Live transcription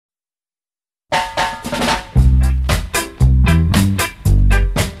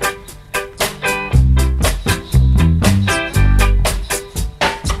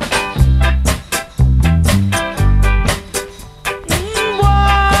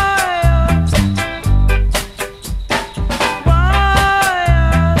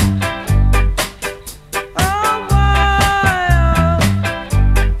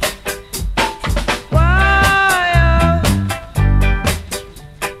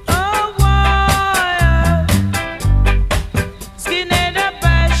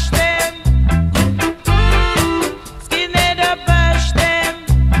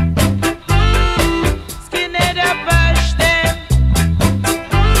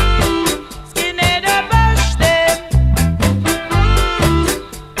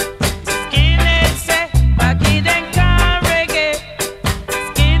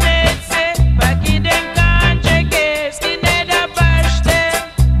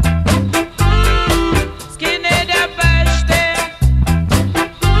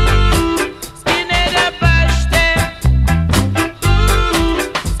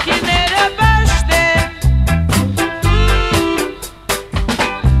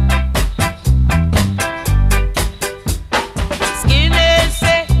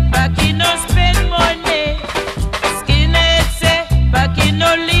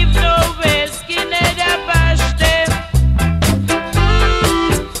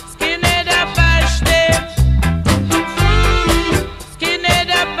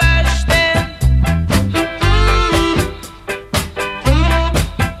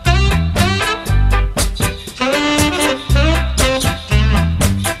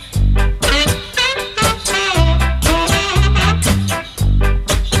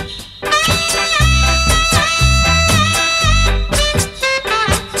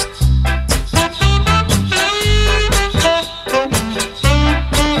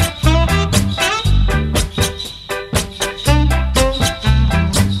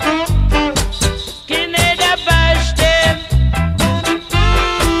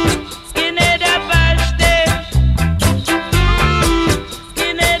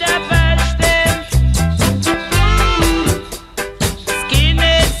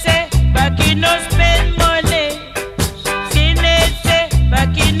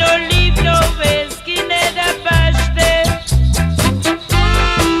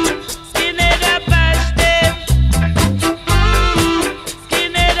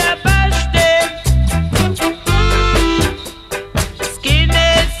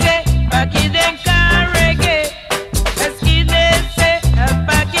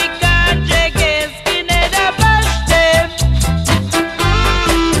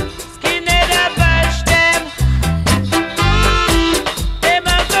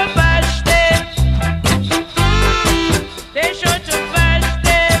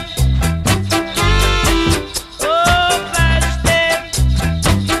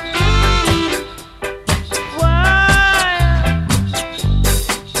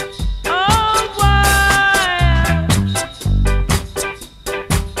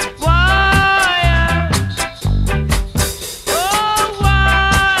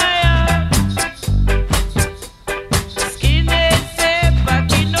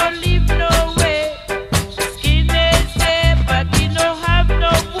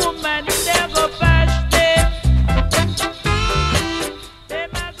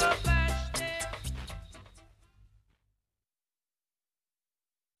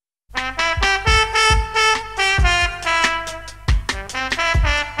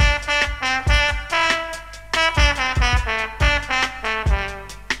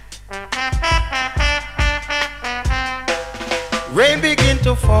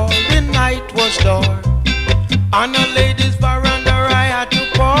fall, the night was dark. On a lady's veranda I had to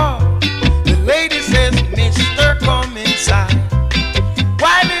park. The lady says, Mister, come inside.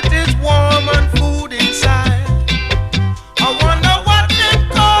 While it is warm and food inside, I wonder what they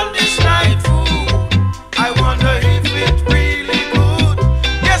call this night food. I wonder if it's really good.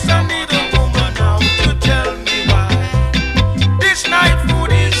 Yes, I need a woman now to tell me why this night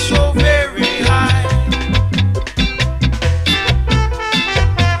food is so very high.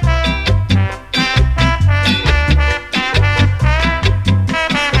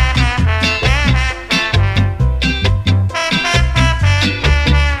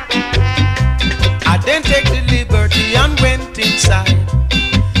 I then take the liberty and went inside.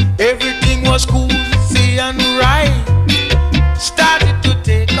 Everything was cool